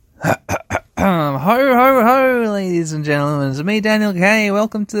listeners, me, Daniel K.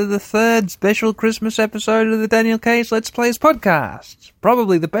 Welcome to the third special Christmas episode of the Daniel K's Let's Plays podcast.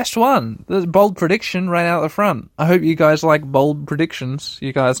 Probably the best one. The bold prediction right out the front. I hope you guys like bold predictions,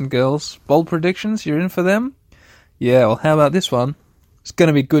 you guys and girls. Bold predictions, you're in for them? Yeah, well, how about this one? It's going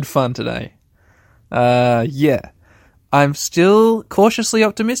to be good fun today. Yeah. I'm still cautiously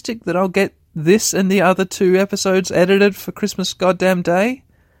optimistic that I'll get this and the other two episodes edited for Christmas goddamn day.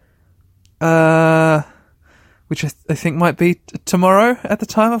 Which I think might be tomorrow at the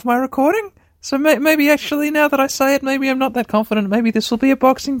time of my recording. So maybe actually, now that I say it, maybe I'm not that confident. Maybe this will be a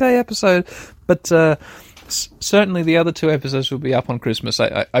Boxing Day episode. But certainly the other two episodes will be up on Christmas,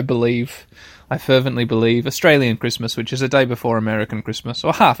 I believe. I fervently believe. Australian Christmas, which is a day before American Christmas,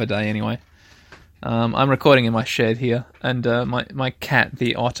 or half a day anyway. I'm recording in my shed here, and my cat,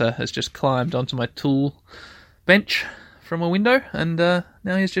 the otter, has just climbed onto my tool bench from a window, and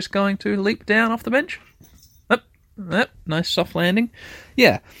now he's just going to leap down off the bench. Yep, nice soft landing.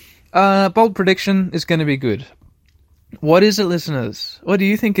 Yeah, bold prediction is going to be good. What is it, listeners? What do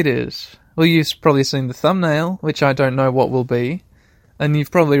you think it is? Well, you've probably seen the thumbnail, which I don't know what will be, and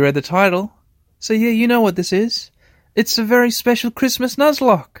you've probably read the title. So yeah, you know what this is. It's a very special Christmas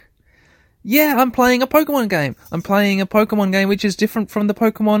Nuzlocke. Yeah, I'm playing a Pokemon game. I'm playing a Pokemon game which is different from the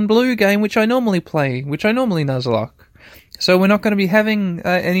Pokemon Blue game which I normally play, which I normally Nuzlocke. So we're not going to be having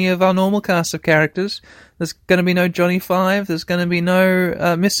any of our normal cast of characters. There's going to be no Johnny Five. There's going to be no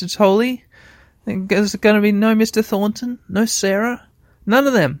Mr. Tolley. There's going to be no Mr. Thornton. No Sarah. None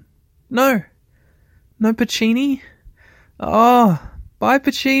of them. No. No Pacini. Oh, bye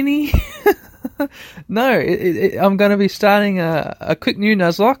Pacini. No, I'm going to be starting a quick new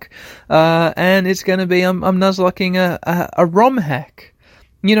Nuzlocke, and it's going to be I'm Nuzlocking a ROM hack.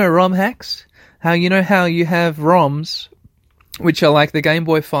 You know ROM hacks? How you have ROMs, which are like the Game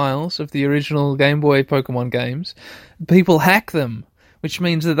Boy files of the original Game Boy Pokemon games. People hack them, which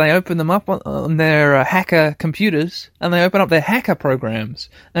means that they open them up on their hacker computers, and they open up their hacker programs,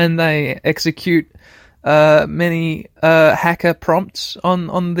 and they execute many hacker prompts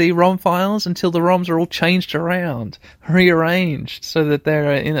on the ROM files until the ROMs are all changed around, rearranged, so that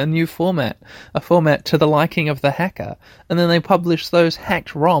they're in a new format, a format to the liking of the hacker. And then they publish those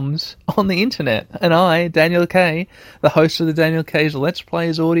hacked ROMs on the internet. And I, Daniel K., the host of the Daniel K's Let's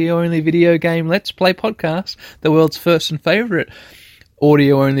Plays audio-only video game Let's Play podcast, the world's first and favourite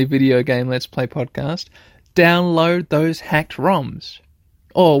audio-only video game Let's Play podcast, download those hacked ROMs.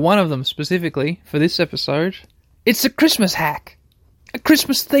 Or one of them specifically for this episode. It's a Christmas hack. A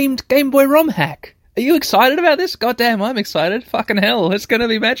Christmas-themed Game Boy ROM hack. Are you excited about this? Goddamn, I'm excited. Fucking hell, it's going to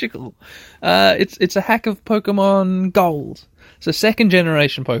be magical. It's a hack of Pokemon Gold. It's a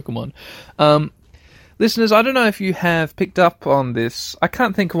second-generation Pokemon. Listeners, I don't know if you have picked up on this. I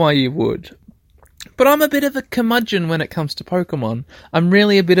can't think why you would. But I'm a bit of a curmudgeon when it comes to Pokemon. I'm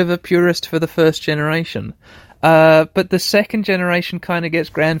really a bit of a purist for the first generation. But the second generation kind of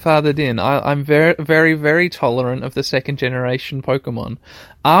gets grandfathered in. I'm very, very, very tolerant of the second generation Pokemon.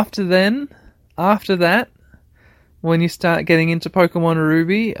 After that, when you start getting into Pokemon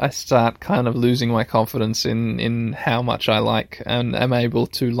Ruby, I start kind of losing my confidence in how much I like and am able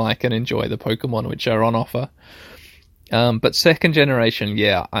to like and enjoy the Pokemon which are on offer. But second generation,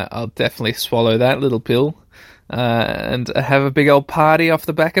 yeah, I'll definitely swallow that little pill, and have a big old party off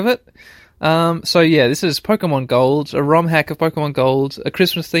the back of it. So yeah, this is Pokemon Gold, a ROM hack of Pokemon Gold, a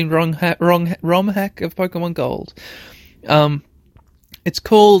Christmas-themed ROM hack of Pokemon Gold. It's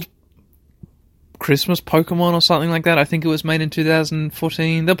called Christmas Pokemon or something like that. I think it was made in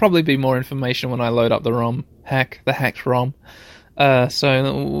 2014. There'll probably be more information when I load up the ROM hack, the hacked ROM. So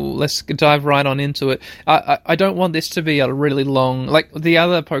let's dive right on into it. I don't want this to be a really long, like the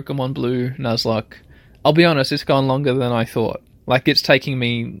other Pokemon Blue Nuzlocke. I'll be honest, it's gone longer than I thought. Like, it's taking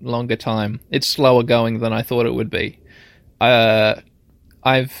me longer time. It's slower going than I thought it would be.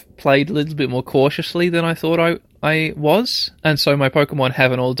 I've played a little bit more cautiously than I thought I was, and so my Pokemon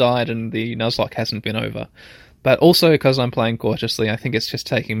haven't all died and the Nuzlocke hasn't been over. But also because I'm playing cautiously, I think it's just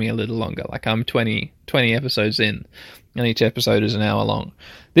taking me a little longer. Like, I'm 20 episodes in, and each episode is an hour long.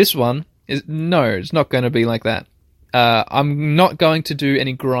 This one, it's not going to be like that. I'm not going to do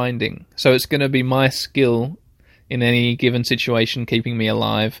any grinding, so it's going to be my skill in any given situation keeping me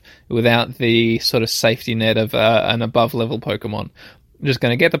alive without the sort of safety net of an above-level Pokemon. I'm just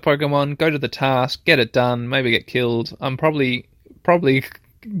going to get the Pokemon, go to the task, get it done, maybe get killed. I'm probably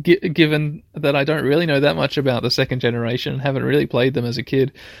given that I don't really know that much about the second generation, haven't really played them as a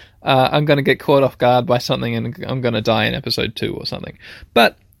kid, I'm going to get caught off guard by something and I'm going to die in episode 2 or something.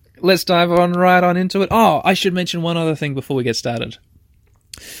 But let's dive right on into it. Oh, I should mention one other thing before we get started.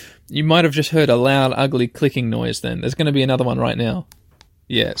 You might have just heard a loud, ugly clicking noise then. There's going to be another one right now.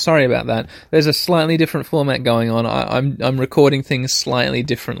 Yeah, sorry about that. There's a slightly different format going on. I'm recording things slightly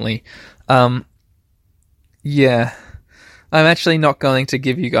differently. Yeah. I'm actually not going to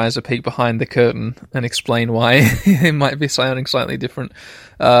give you guys a peek behind the curtain and explain why it might be sounding slightly different.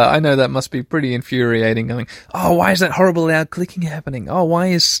 I know that must be pretty infuriating, going, oh, why is that horrible loud clicking happening? Oh, why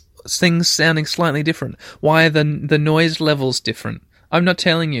is things sounding slightly different? Why are the noise levels different? I'm not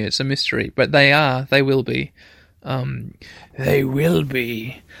telling you, it's a mystery, but they will be. They will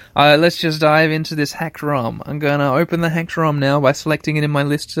be. Let's just dive into this hacked ROM. I'm going to open the hacked ROM now by selecting it in my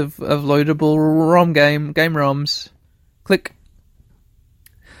list of loadable ROM game ROMs. Click.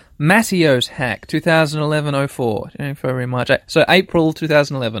 Matteo's hack, 2011-04. February, March. So April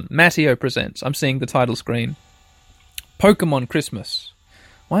 2011. Matteo presents. I'm seeing the title screen. Pokemon Christmas.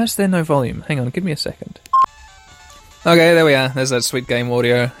 Why is there no volume? Hang on, give me a second. Okay, there we are. There's that sweet game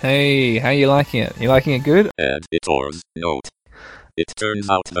audio. Hey, how you liking it? You liking it good? Editor's note. It turns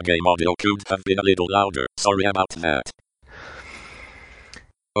out the game audio could have been a little louder. Sorry about that.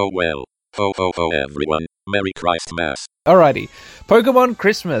 Oh well. Ho ho ho everyone. Merry Christmas. Alrighty. Pokemon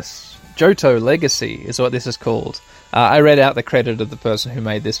Christmas. Johto Legacy is what this is called. I read out the credit of the person who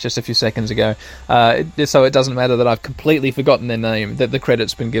made this just a few seconds ago, so it doesn't matter that I've completely forgotten their name, that the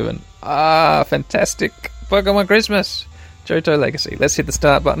credit's been given. Fantastic. Pokemon Christmas. Johto Legacy. Let's hit the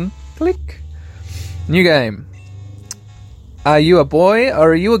start button. Click. New game. Are you a boy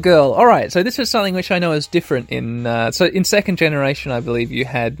or are you a girl? Alright, so this is something which I know is different in... so in second generation, I believe you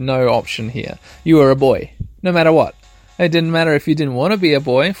had no option here. You were a boy, no matter what. It didn't matter if you didn't want to be a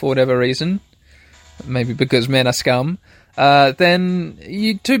boy, for whatever reason. Maybe because men are scum.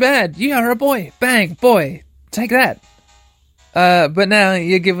 Then, too bad. You are a boy. Bang, boy. Take that. But now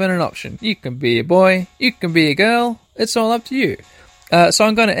you're given an option. You can be a boy, you can be a girl. It's all up to you. So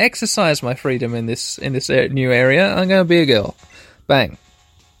I'm going to exercise my freedom in this new area. I'm going to be a girl. Bang.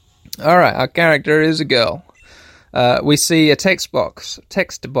 Alright, our character is a girl. We see a text box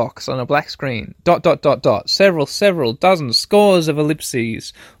on a black screen. ... Several dozens, scores of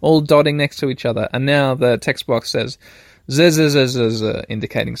ellipses, all dotting next to each other. And now the text box says, z,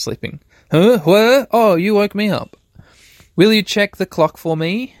 indicating sleeping. Huh? Where? Oh, you woke me up. Will you check the clock for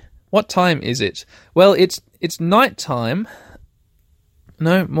me? What time is it? Well, it's night time.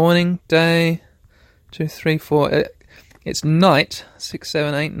 No, morning, day, 2, 3, 4. It's night. 6,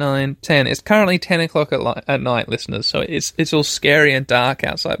 7, 8, 9, 10. It's currently 10 o'clock at night, listeners. So it's all scary and dark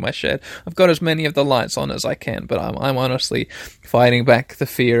outside my shed. I've got as many of the lights on as I can, but I'm honestly fighting back the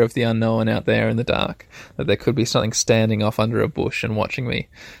fear of the unknown out there in the dark. That there could be something standing off under a bush and watching me,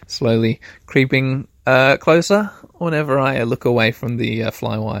 slowly creeping closer whenever I look away from the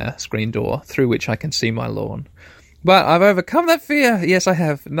flywire screen door through which I can see my lawn. But I've overcome that fear. Yes, I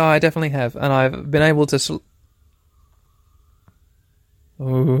have. No, I definitely have. And I've been able to...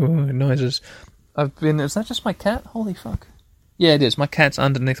 noises. Is that just my cat? Holy fuck. Yeah, it is. My cat's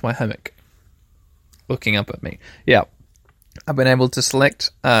underneath my hammock, looking up at me. Yeah. I've been able to select...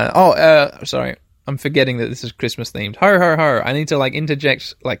 sorry. I'm forgetting that this is Christmas themed. Ho, ho, ho. I need to,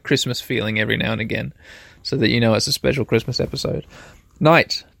 interject, Christmas feeling every now and again, so that you know it's a special Christmas episode.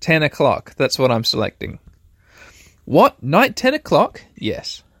 Night, 10 o'clock. That's what I'm selecting. What? Night 10 o'clock?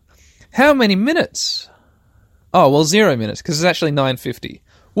 Yes. How many minutes? Oh, well, 0 minutes, because it's actually 9:50.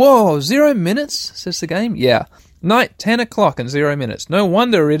 Whoa, 0 minutes, says the game? Yeah. Night 10 o'clock and 0 minutes. No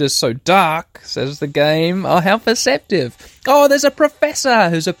wonder it is so dark, says the game. Oh, how perceptive. Oh, there's a professor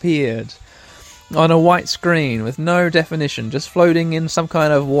who's appeared on a white screen with no definition, just floating in some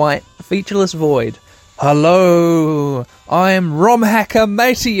kind of white, featureless void. Hello, I am ROM hacker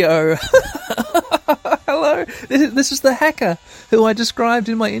Mateo. Hello, this is the hacker who I described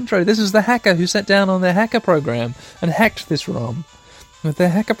in my intro. This is the hacker who sat down on their hacker program and hacked this ROM with their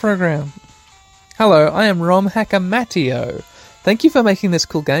hacker program. Hello, I am ROM hacker Mateo. Thank you for making this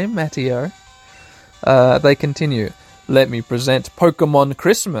cool game, Mateo. They continue. Let me present Pokemon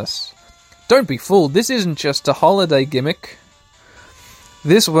Christmas. Don't be fooled, this isn't just a holiday gimmick.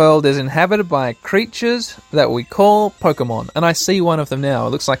 This world is inhabited by creatures that we call Pokemon. And I see one of them now. It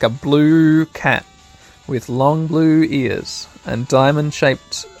looks like a blue cat with long blue ears and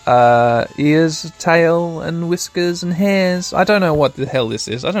diamond-shaped ears, tail, and whiskers and hairs. I don't know what the hell this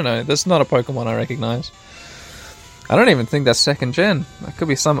is. I don't know. That's not a Pokemon I recognize. I don't even think that's second gen. That could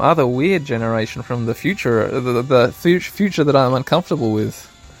be some other weird generation from the future, the future that I'm uncomfortable with.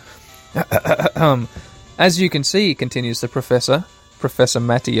 As you can see, continues the Professor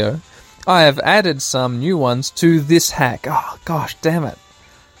Matteo, I have added some new ones to this hack. Oh, gosh, damn it.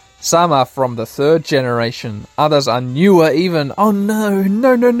 Some are from the 3rd generation. Others are newer even. Oh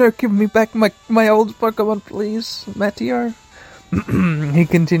no. Give me back my old Pokemon, please, Matteo. He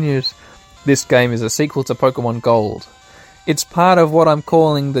continues. This game is a sequel to Pokemon Gold. It's part of what I'm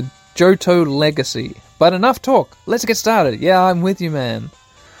calling the Johto Legacy. But enough talk. Let's get started. Yeah, I'm with you, man.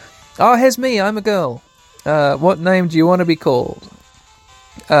 Oh, here's me. I'm a girl. What name do you want to be called?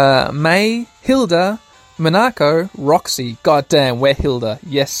 May, Hilda, Monaco, Roxy. Goddamn, we're Hilda.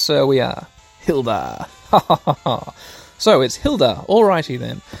 Yes, sir, we are. Hilda. Ha ha ha ha. So, it's Hilda. Alrighty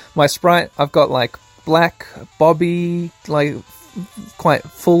then. My sprite, I've got like black, bobby, like quite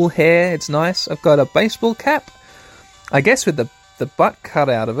full hair. It's nice. I've got a baseball cap. I guess with the butt cut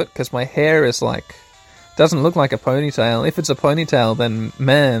out of it, because my hair is like... doesn't look like a ponytail. If it's a ponytail, then,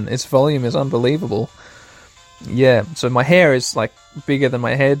 man, its volume is unbelievable. Yeah, so my hair is, like, bigger than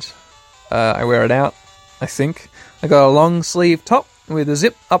my head. I wear it out, I think. I got a long sleeve top with a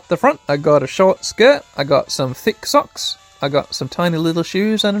zip up the front. I got a short skirt. I got some thick socks. I got some tiny little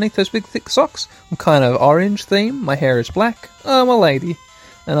shoes underneath those big thick socks. I'm kind of orange theme. My hair is black. I'm a lady.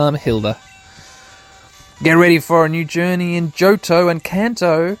 And I'm Hilda. Get ready for a new journey in Johto and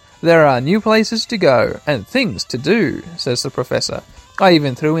Kanto. There are new places to go, and things to do, says the professor. I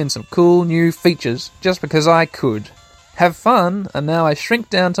even threw in some cool new features, just because I could. Have fun, and now I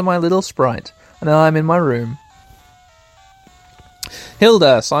shrink down to my little sprite, and now I'm in my room.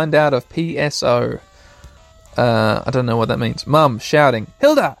 Hilda signed out of PSO. I don't know what that means. Mum shouting,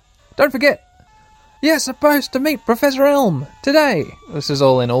 Hilda, don't forget, you're supposed to meet Professor Elm today. This is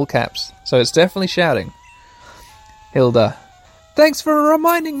all in all caps, so it's definitely shouting. Hilda, thanks for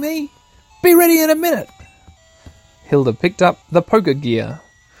reminding me. Be ready in a minute. Hilda picked up the poker gear.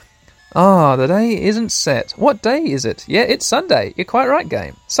 The day isn't set. What day is it? Yeah, it's Sunday. You're quite right,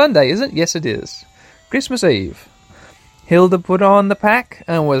 game. Sunday, is it? Yes, it is. Christmas Eve. Hilda put on the pack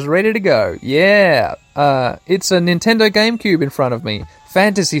and was ready to go. Yeah, it's a Nintendo GameCube in front of me.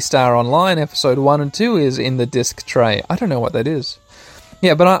 Phantasy Star Online Episode 1 and 2 is in the disc tray. I don't know what that is.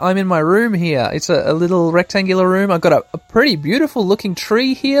 Yeah, but I'm in my room here. It's a little rectangular room. I've got a pretty beautiful looking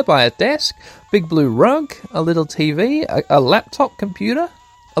tree here by a desk, big blue rug, a little TV, a laptop computer,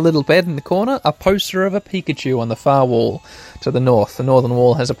 a little bed in the corner, a poster of a Pikachu on the far wall to the north. The northern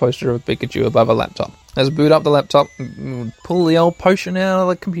wall has a poster of a Pikachu above a laptop. Let's boot up the laptop, pull the old potion out of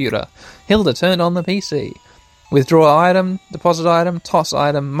the computer. Hilda turned on the PC. Withdraw item, deposit item, toss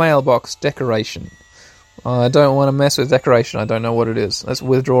item, mailbox, decoration. I don't want to mess with decoration. I don't know what it is. Let's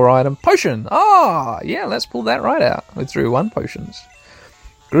withdraw item. Potion! Yeah, let's pull that right out. Withdrew 1 potions.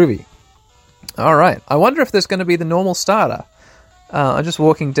 Groovy. Alright, I wonder if there's going to be the normal starter. I'm just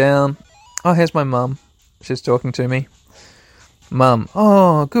walking down. Oh, here's my mum. She's talking to me. Mum.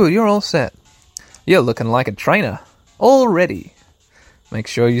 Oh, good, you're all set. You're looking like a trainer. Already. Make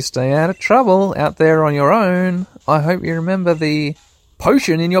sure you stay out of trouble out there on your own. I hope you remember the...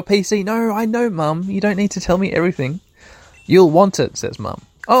 potion in your PC. No, I know, Mum. You don't need to tell me everything. You'll want it, says Mum.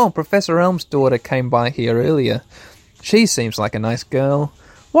 Oh, Professor Elm's daughter came by here earlier. She seems like a nice girl.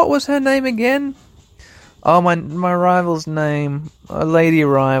 What was her name again? Oh, my rival's name. A lady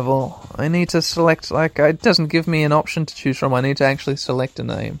rival. I need to select, it doesn't give me an option to choose from. I need to actually select a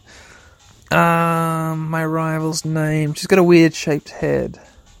name. My rival's name. She's got a weird shaped head.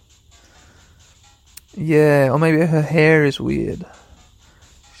 Yeah, or maybe her hair is weird.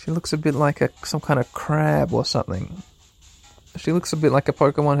 She looks a bit like some kind of crab or something. She looks a bit like a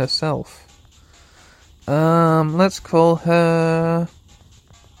Pokemon herself. Let's call her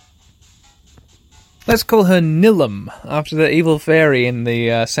Nilum, after the evil fairy in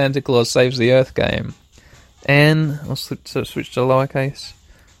the Santa Claus Saves the Earth game. N, I'll switch to lowercase.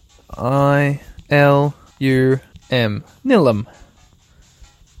 I-L-U-M. Nilum.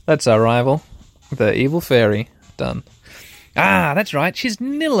 That's our rival. The evil fairy. Done. Ah, that's right, she's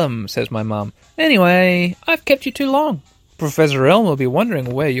Nilum, says my mum. Anyway, I've kept you too long. Professor Elm will be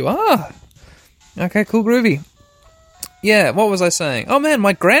wondering where you are. Okay, cool, groovy. Yeah, what was I saying? Oh man,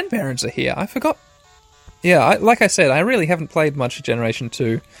 my grandparents are here. I forgot. Yeah, like I said, I really haven't played much of Generation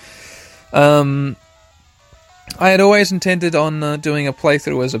 2. I had always intended on doing a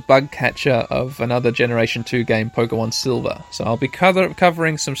playthrough as a bug catcher of another Generation 2 game, Pokemon Silver. So I'll be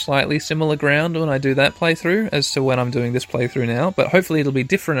covering some slightly similar ground when I do that playthrough as to when I'm doing this playthrough now. But hopefully it'll be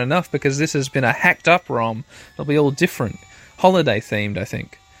different enough because this has been a hacked up ROM. It'll be all different. Holiday themed, I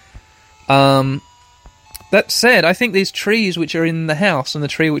think. That said, I think these trees which are in the house and the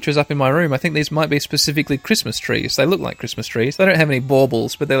tree which was up in my room, I think these might be specifically Christmas trees. They look like Christmas trees. They don't have any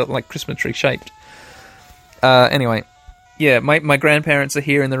baubles, but they look like Christmas tree shaped. Anyway, yeah, my grandparents are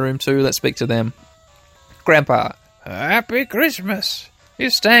here in the room too. Let's speak to them. Grandpa, Happy Christmas. You're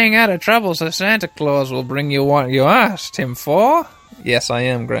staying out of trouble so Santa Claus will bring you what you asked him for? Yes, I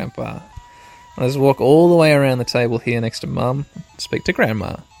am, Grandpa. Let's walk all the way around the table here next to Mum. Speak to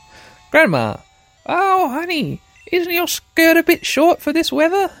Grandma. Grandma! Oh, honey, isn't your skirt a bit short for this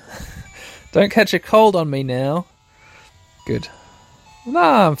weather? Don't catch a cold on me now. Good. No,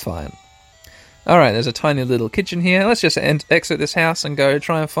 I'm fine. Alright, there's a tiny little kitchen here. Let's just exit this house and go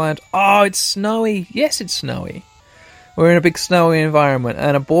try and find... Oh, it's snowy. Yes, it's snowy. We're in a big snowy environment,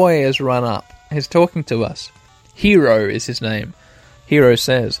 and a boy has run up. He's talking to us. Hero is his name. Hero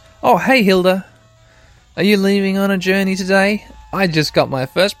says, "Oh, hey, Hilda. Are you leaving on a journey today? I just got my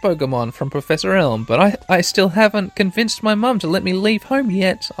first Pokemon from Professor Elm, but I still haven't convinced my mum to let me leave home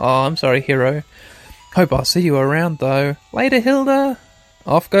yet. Oh, I'm sorry, Hero. Hope I'll see you around, though. Later, Hilda."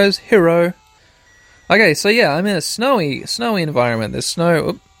 Off goes Hero. Okay, so yeah, I'm in a snowy environment. There's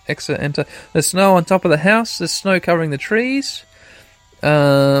snow... exit, enter. There's snow on top of the house. There's snow covering the trees.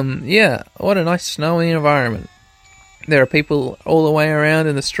 Yeah, what a nice snowy environment. There are people all the way around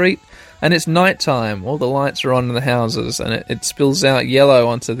in the street, and it's nighttime. All the lights are on in the houses, and it spills out yellow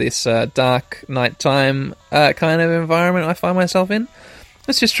onto this dark nighttime kind of environment I find myself in.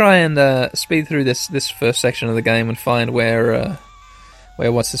 Let's just try and speed through this first section of the game and find where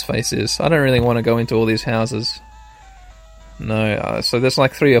what's his face is. I don't really want to go into all these houses. No, so there's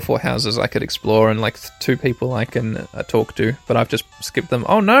like 3 or 4 houses I could explore and like 2 people I can talk to, but I've just skipped them.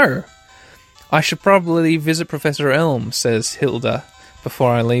 Oh no! I should probably visit Professor Elm, says Hilda,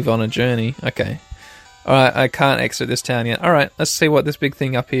 before I leave on a journey. Okay. Alright, I can't exit this town yet. Alright, let's see what this big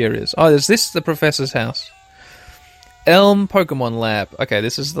thing up here is. Oh, is this the Professor's house? Elm Pokemon Lab. Okay,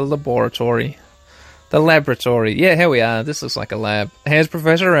 this is the laboratory. The laboratory. Yeah, here we are. This looks like a lab. Here's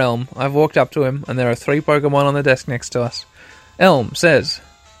Professor Elm. I've walked up to him, and there are 3 Pokemon on the desk next to us. Elm says,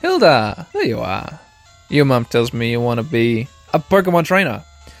 "Hilda, there you are. Your mum tells me you want to be a Pokemon trainer.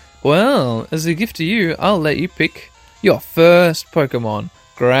 Well, as a gift to you, I'll let you pick your first Pokemon.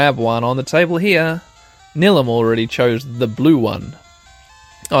 Grab one on the table here." Nilam already chose the blue one.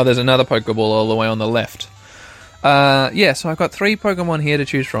 Oh, there's another Pokeball all the way on the left. Yeah, so I've got 3 Pokemon here to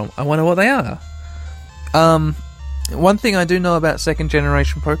choose from. I wonder what they are. One thing I do know about second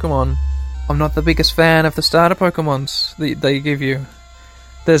generation Pokemon, I'm not the biggest fan of the starter Pokemons they give you.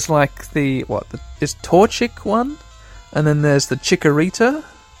 There's like is Torchic one, and then there's the Chikorita,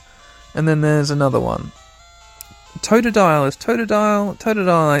 and then there's another one. Totodile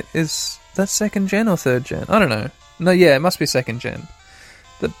is that second gen or third gen? I don't know. No, yeah, it must be second gen.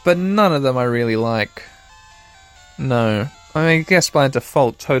 But none of them I really like. No. I mean, I guess by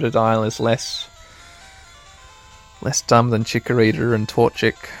default Totodile is less dumb than Chikorita and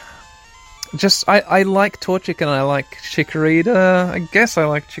Torchic. Just, I like Torchic and I like Chikorita. I guess I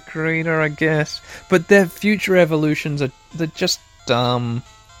like Chikorita, But their future evolutions they're just dumb.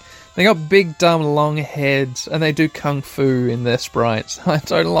 They got big, dumb, long heads, and they do kung fu in their sprites. I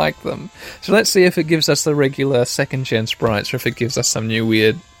don't like them. So let's see if it gives us the regular second-gen sprites, or if it gives us some new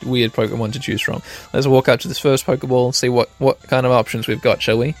weird Pokemon to choose from. Let's walk up to this first Pokeball and see what kind of options we've got,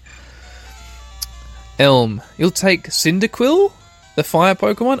 shall we? Elm. You'll take Cyndaquil? The fire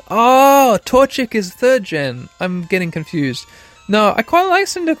Pokemon? Oh, Torchic is third gen. I'm getting confused. No, I quite like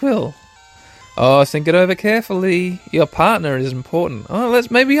Cyndaquil. Oh, think it over carefully. Your partner is important. Oh,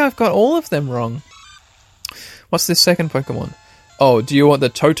 maybe I've got all of them wrong. What's this second Pokemon? Oh, do you want the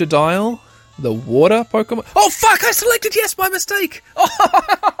Totodile? The water Pokemon? Oh, fuck! I selected yes by mistake!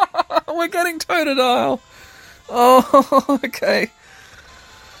 Oh, we're getting Totodile. Oh, okay.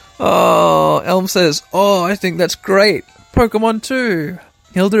 Oh, Elm says, "Oh, I think that's great. Pokemon 2.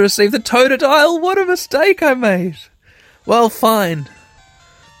 Hilda received the Totodile. What a mistake I made. Well, fine.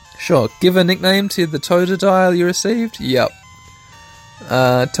 Sure, give a nickname to the Totodile you received? Yep.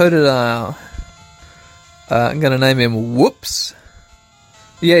 Totodile. I'm going to name him Whoops.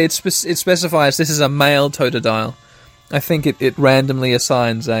 Yeah, it specifies this is a male Totodile. I think it randomly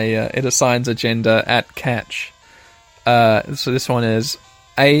assigns a gender at catch. So this one is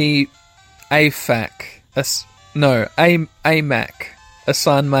AFAC. AMAC.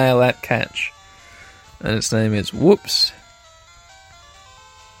 Assigned male at catch. And its name is Whoops.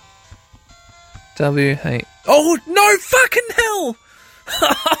 W-H... Oh, no fucking hell!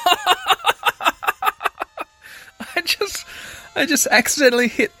 I just accidentally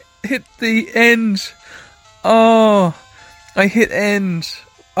hit the end. Oh, I hit end.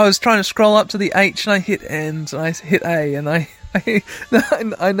 I was trying to scroll up to the H and I hit end, and I hit A, and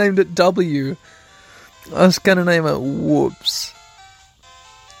I named it W. I was gonna name it Whoops.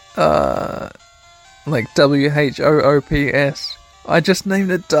 Like WHOOPS. I just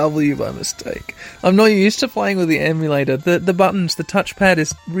named it W by mistake. I'm not used to playing with the emulator. The buttons, the touchpad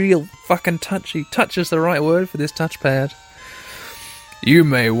is real fucking touchy. Touch is the right word for this touchpad. You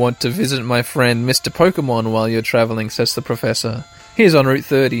may want to visit my friend Mr. Pokemon while you're travelling, says the professor. He's on Route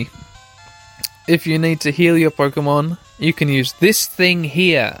 30. If you need to heal your Pokemon, you can use this thing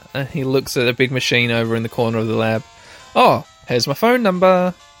here. He looks at a big machine over in the corner of the lab. Oh, here's my phone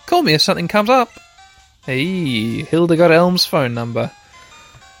number. Call me if something comes up. Hey, Hilda got Elm's phone number.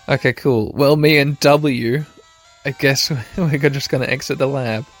 Okay, cool. Well, me and W, I guess we're just going to exit the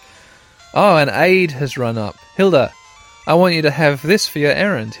lab. Oh, an aide has run up. Hilda, I want you to have this for your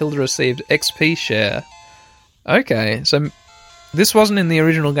errand. Hilda received XP share. Okay, so this wasn't in the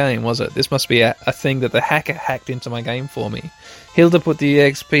original game, was it? This must be a thing that the hacker hacked into my game for me. Hilda put the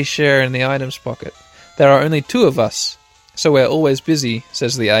XP share in the items pocket. There are only 2 of us, so we're always busy,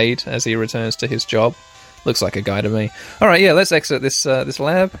 says the aide as he returns to his job. Looks like a guy to me. Alright, yeah, let's exit this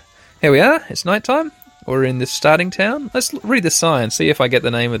lab. Here we are, it's nighttime. We're in this starting town. Let's read the sign, see if I get the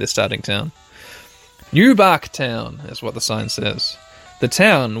name of this starting town. New Bark Town is what the sign says. The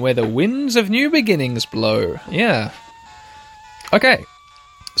town where the winds of new beginnings blow. Yeah. Okay.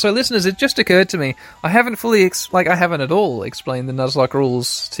 So listeners, it just occurred to me, I haven't fully, I haven't at all explained the Nuzlocke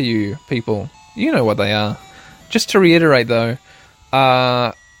rules to you people. You know what they are. Just to reiterate though,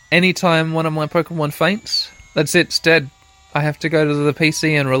 anytime one of my Pokemon faints, that's it, it's dead. I have to go to the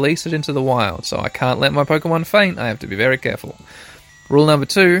PC and release it into the wild, so I can't let my Pokemon faint. I have to be very careful. Rule number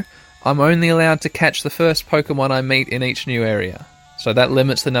 2, I'm only allowed to catch the first Pokemon I meet in each new area. So that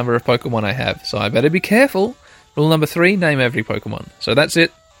limits the number of Pokemon I have, so I better be careful. Rule number 3, name every Pokemon. So that's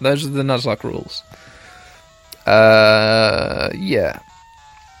it. Those are the Nuzlocke rules. Yeah.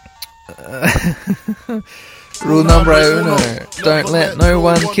 Rule number uno. Don't let no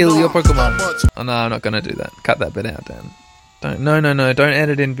one kill your Pokemon. Oh no, I'm not going to do that. Cut that bit out, Dan. No. Don't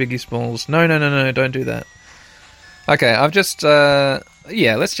edit in Biggie Smalls. No, don't do that. Okay, I've just...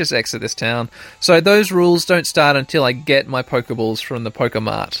 yeah, let's just exit this town. So those rules don't start until I get my Pokeballs from the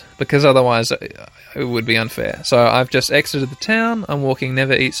Pokemart, because otherwise it would be unfair. So I've just exited the town. I'm walking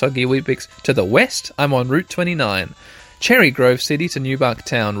Never Eat Soggy Weet-Bix to the west. I'm on Route 29. Cherry Grove City to New Bark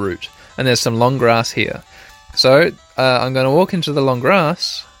Town route. And there's some long grass here. So I'm going to walk into the long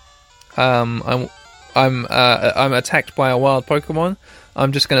grass. I'm attacked by a wild Pokemon.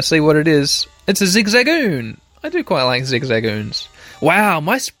 I'm just going to see what it is. It's a Zigzagoon. I do quite like Zigzagoons. Wow,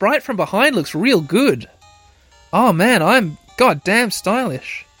 my sprite from behind looks real good. Oh man, I'm goddamn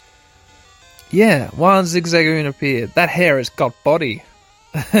stylish. Yeah, wild Zigzagoon appeared. That hair has got body.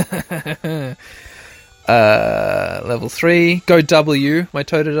 Level 3. Go W, my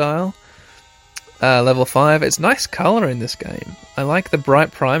Totodile. Level 5. It's nice colour in this game. I like the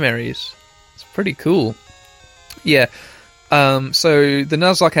bright primaries. It's pretty cool. Yeah. So the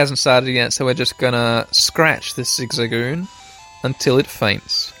Nuzlocke hasn't started yet, so we're just gonna scratch this Zigzagoon until it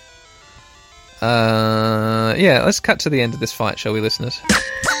faints. Yeah, let's cut to the end of this fight, shall we, listeners?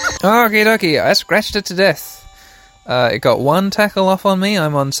 Okie dokie, I scratched it to death. It got 1 tackle off on me.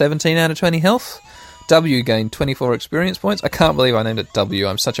 I'm on 17 out of 20 health. W gained 24 experience points. I can't believe I named it W.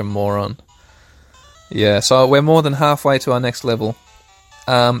 I'm such a moron. Yeah, so we're more than halfway to our next level.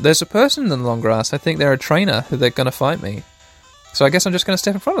 There's a person in the long grass. I think they're a trainer who they're going to fight me. So I guess I'm just going to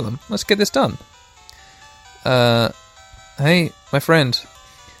step in front of them. Let's get this done. Hey, my friend.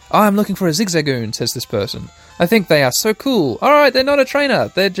 Oh, I'm looking for a Zigzagoon, says this person. I think they are so cool. Alright, they're not a trainer.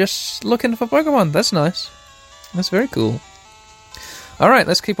 They're just looking for Pokemon. That's nice. That's very cool. Alright,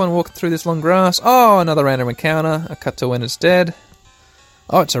 let's keep on walking through this long grass. Oh, another random encounter. I cut to when it's dead.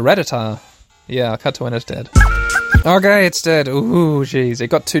 Oh, it's a Rattata. Yeah, I'll cut to when it's dead. Okay, it's dead. Ooh, jeez. It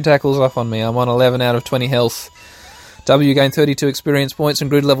got 2 tackles off on me. I'm on 11 out of 20 health. W gained 32 experience points and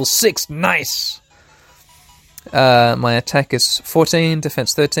grew to level 6. Nice! My attack is 14,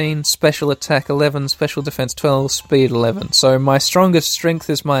 defense 13, special attack 11, special defense 12, speed 11. So my strongest strength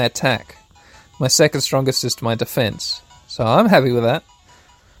is my attack. My second strongest is my defense. So I'm happy with that.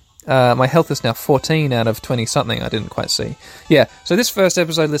 My health is now 14 out of 20-something. I didn't quite see. Yeah, so this first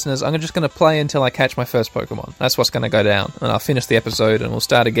episode, listeners, I'm just going to play until I catch my first Pokemon. That's what's going to go down. And I'll finish the episode and we'll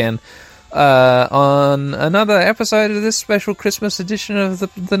start again on another episode of this special Christmas edition of the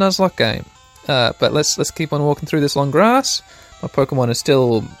Nuzlocke game. But let's keep on walking through this long grass. My Pokemon is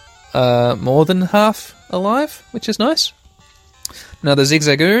still more than half alive, which is nice. Another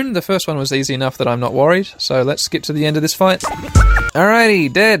Zigzagoon. The first one was easy enough that I'm not worried, so let's skip to the end of this fight.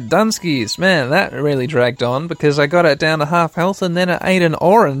 Alrighty, dead. Dunskies. Man, that really dragged on, because I got it down to half health, and then it ate an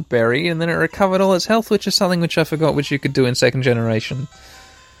orange berry, and then it recovered all its health, which is something which I forgot which you could do in second generation.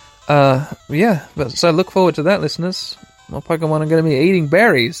 Yeah, but so look forward to that, listeners. My Pokemon are going to be eating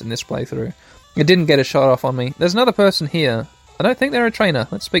berries in this playthrough. It didn't get a shot off on me. There's another person here. I don't think they're a trainer.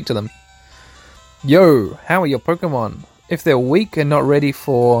 Let's speak to them. Yo, how are your Pokemon? If they're weak and not ready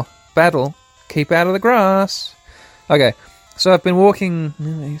for battle, keep out of the grass. Okay, so I've been walking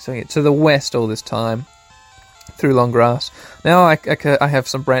to the west all this time, through long grass. Now I have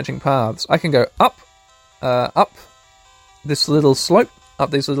some branching paths. I can go up this little slope,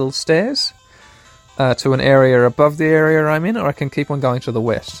 up these little stairs, to an area above the area I'm in, or I can keep on going to the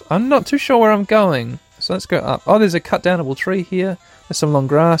west. I'm not too sure where I'm going, so let's go up. Oh, there's a cut-downable tree here. There's some long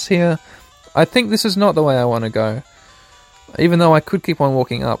grass here. I think this is not the way I want to go, even though I could keep on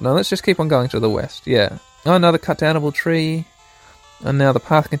walking up. No, let's just keep on going to the west, yeah. Oh, another cut-downable tree. And now the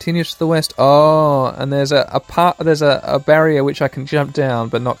path continues to the west. Oh, and there's a barrier which I can jump down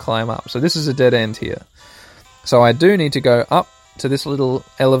but not climb up. So this is a dead end here. So I do need to go up to this little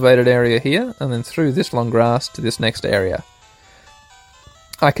elevated area here, and then through this long grass to this next area.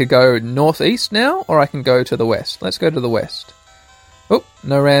 I could go northeast now, or I can go to the west. Let's go to the west. Oh,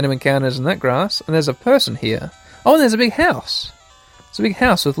 no random encounters in that grass. And there's a person here. Oh, and there's a big house. It's a big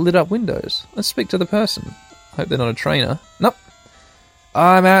house with lit up windows. Let's speak to the person. Hope they're not a trainer. Nope.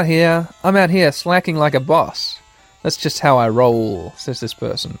 I'm out here slacking like a boss. That's just how I roll, says this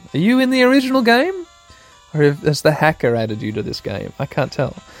person. Are you in the original game? Or has the hacker added you to this game? I can't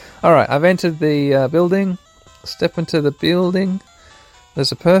tell. Alright, I've entered the building. Step into the building.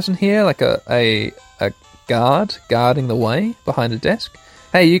 There's a person here, like a guard, guarding the way, behind a desk.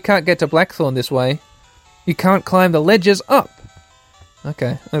 Hey, you can't get to Blackthorn this way. You can't climb the ledges up.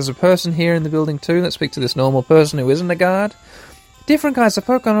 Okay, there's a person here in the building too. Let's speak to this normal person who isn't a guard. Different kinds of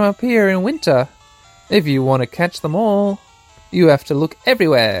Pokemon appear in winter. If you want to catch them all, you have to look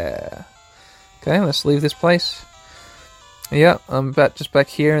everywhere. Okay, let's leave this place. Yeah, I'm just back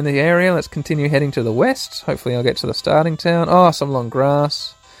here in the area. Let's continue heading to the west. Hopefully I'll get to the starting town. Oh, some long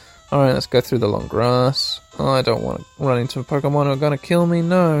grass. Alright, let's go through the long grass. Oh, I don't want to run into Pokemon who are going to kill me.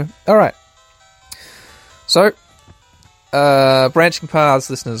 No. Alright. So, branching paths,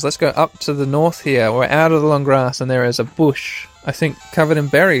 listeners. Let's go up to the north here. We're out of the long grass and there is a bush, I think, covered in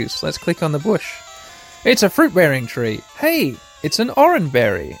berries. Let's click on the bush. It's a fruit-bearing tree. Hey, it's an orange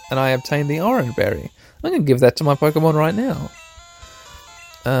berry. And I obtained the orange berry. I'm going to give that to my Pokemon right now.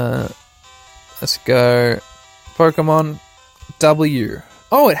 Let's go. Pokemon W.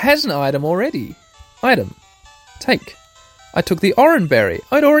 Oh, it has an item already. Item. Take. I took the orange berry.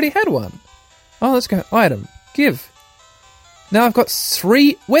 I'd already had one. Oh, let's go. Item. Give. Now I've got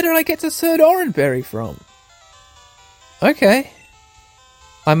 3. Where did I get the third orange berry from? Okay.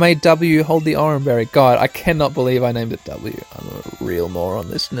 I made W hold the orange berry. God, I cannot believe I named it W. I'm a real moron,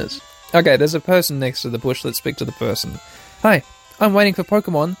 listeners. Okay, there's a person next to the bush. Let's speak to the person. Hi, I'm waiting for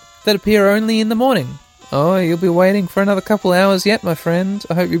Pokemon that appear only in the morning. Oh, you'll be waiting for another couple hours yet, my friend.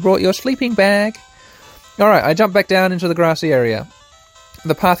 I hope you brought your sleeping bag. Alright, I jump back down into the grassy area.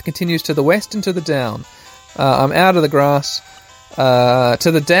 The path continues to the west and to the down. I'm out of the grass.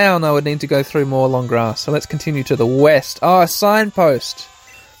 To the down, I would need to go through more long grass. So let's continue to the west. Oh, a signpost.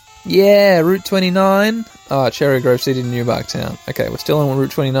 Yeah, Route 29. Oh, Cherry Grove City, New Barktown. Okay, we're still on Route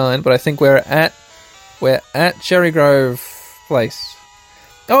 29, but I think we're at Cherry Grove Place.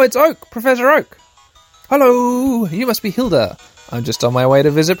 Oh, it's Oak, Professor Oak. Hello, you must be Hilda. I'm just on my way to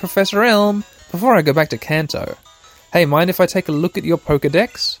visit Professor Elm before I go back to Kanto. Hey, mind if I take a look at your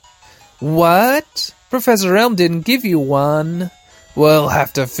Pokedex? What? Professor Elm didn't give you one. We'll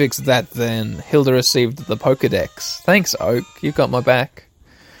have to fix that then. Hilda received the Pokedex. Thanks, Oak. You've got my back.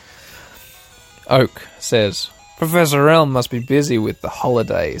 Oak says, Professor Elm must be busy with the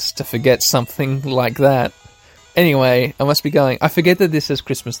holidays to forget something like that. Anyway, I must be going. I forget that this is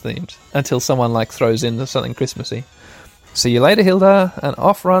Christmas themed until someone throws in something Christmassy. See you later, Hilda. And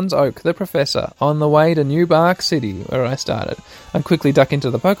off runs Oak, the professor, on the way to New Bark City, where I started. I quickly duck into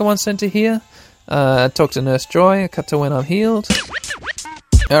the Pokemon Center here. Talk to Nurse Joy. Cut to when I'm healed.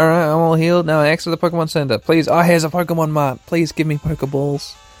 Alright, I'm all healed. Now I exit the Pokemon Center. Please. Oh, here's a Pokemon Mart. Please give me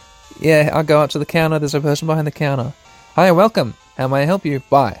Pokeballs. Yeah, I'll go up to the counter. There's a person behind the counter. Hi, welcome. How may I help you?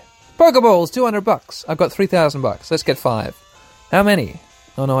 Buy. Pokeballs, $200. I've got 3,000 bucks. Let's get 5. How many?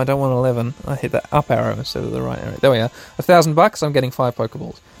 Oh no, I don't want 11. I hit the up arrow instead of the right arrow. There we are. $1,000. I'm getting 5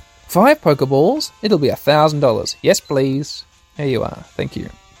 Pokeballs. 5 Pokeballs? It'll be $1,000. Yes, please. Here you are. Thank you.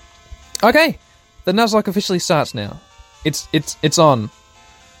 Okay, the Nuzlocke officially starts now. It's on.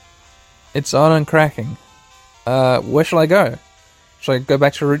 It's on and cracking. Where shall I go? Shall I go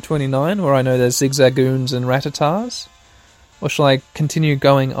back to Route 29, where I know there's Zigzagoons and Rattatas? Or shall I continue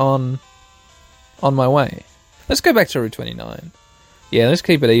going on my way? Let's go back to Route 29. Yeah, let's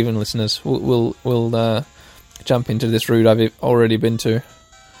keep it even, listeners. We'll jump into this route I've already been to.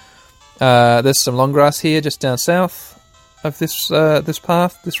 There's some long grass here just down south of this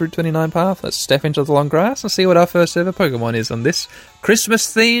path, this Route 29 path. Let's step into the long grass and see what our first ever Pokemon is on this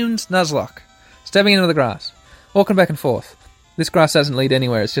Christmas-themed Nuzlocke. Stepping into the grass, walking back and forth. This grass doesn't lead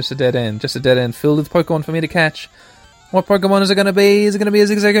anywhere, it's just a dead end filled with Pokemon for me to catch. What Pokemon is it going to be? Is it going to be a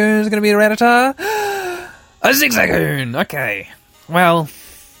Zigzagoon? Is it going to be a Rattata? A Zigzagoon! Okay. Well,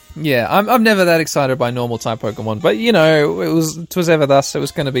 yeah, I'm never that excited by normal type Pokemon, but you know, it was ever thus, it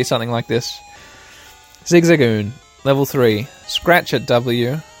was going to be something like this. Zigzagoon, level 3, Scratch at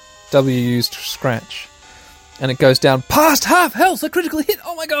W. W used Scratch. And it goes down past half health, a critical hit,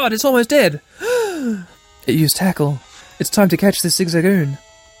 oh my god, it's almost dead. It used Tackle. It's time to catch this Zigzagoon.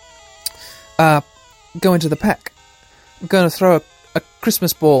 Go into the pack. I'm going to throw a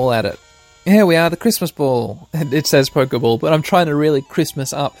Christmas ball at it. Here we are, the Christmas ball. It says Pokeball, but I'm trying to really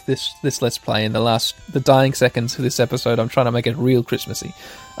Christmas up this Let's Play in the dying seconds of this episode. I'm trying to make it real Christmassy.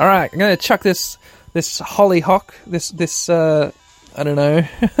 Alright, I'm going to chuck this hollyhock, this I don't know,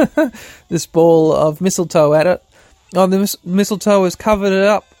 this ball of mistletoe at it. Oh, the mistletoe has covered it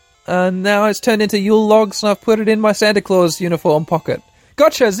up, and now it's turned into Yule logs, and I've put it in my Santa Claus uniform pocket.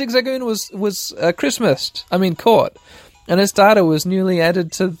 Gotcha! Zigzagoon was caught. And its data was newly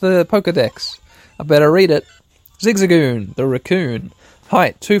added to the Pokedex. I better read it. Zigzagoon, the raccoon.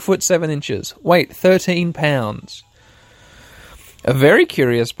 Height, 2 foot 7 inches. Weight, 13 pounds. A very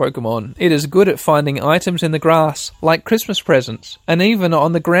curious Pokemon. It is good at finding items in the grass, like Christmas presents, and even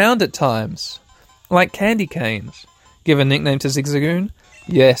on the ground at times, like candy canes. Give a nickname to Zigzagoon?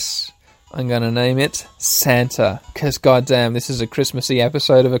 Yes. I'm going to name it Santa, because goddamn, this is a Christmassy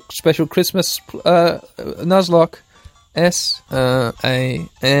episode of a special Christmas Nuzlocke. Santa.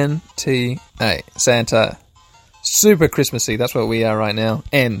 Santa. Super Christmassy, that's what we are right now.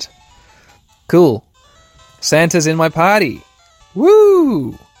 End. Cool. Santa's in my party.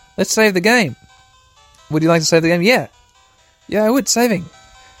 Woo! Let's save the game. Would you like to save the game? Yeah. Yeah, I would. Saving.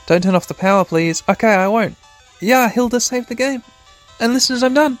 Don't turn off the power, please. Okay, I won't. Yeah, Hilda saved the game. And listeners,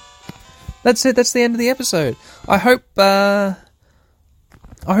 I'm done. That's it. That's the end of the episode. I hope it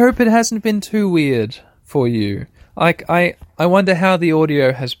hasn't been too weird for you. I wonder how the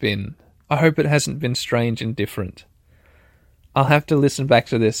audio has been. I hope it hasn't been strange and different. I'll have to listen back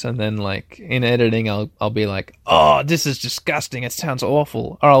to this, and then, like, in editing, I'll be like, oh, this is disgusting, it sounds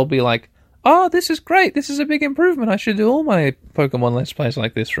awful. Or I'll be like, oh, this is great, this is a big improvement, I should do all my Pokemon Let's Plays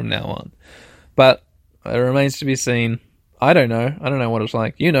like this from now on. But it remains to be seen. I don't know what it's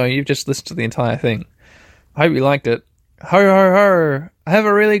like. You know, you've just listened to the entire thing. I hope you liked it. Ho, ho, ho. Have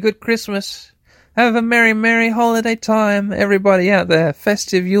a really good Christmas. Have a merry, merry holiday time, everybody out there.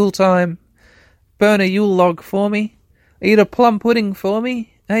 Festive Yule time. Burn a Yule log for me. Eat a plum pudding for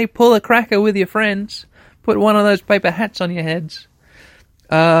me. Hey, pull a cracker with your friends. Put one of those paper hats on your heads.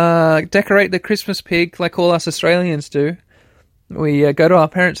 Decorate the Christmas pig like all us Australians do. We go to our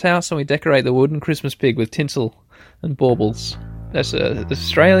parents' house and we decorate the wooden Christmas pig with tinsel and baubles. That's an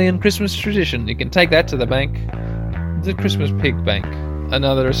Australian Christmas tradition. You can take that to the bank. The Christmas pig bank.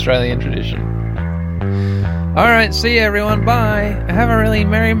 Another Australian tradition. Alright, see you everyone, bye. Have a really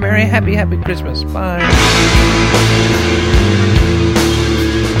merry, merry, happy, happy Christmas. Bye.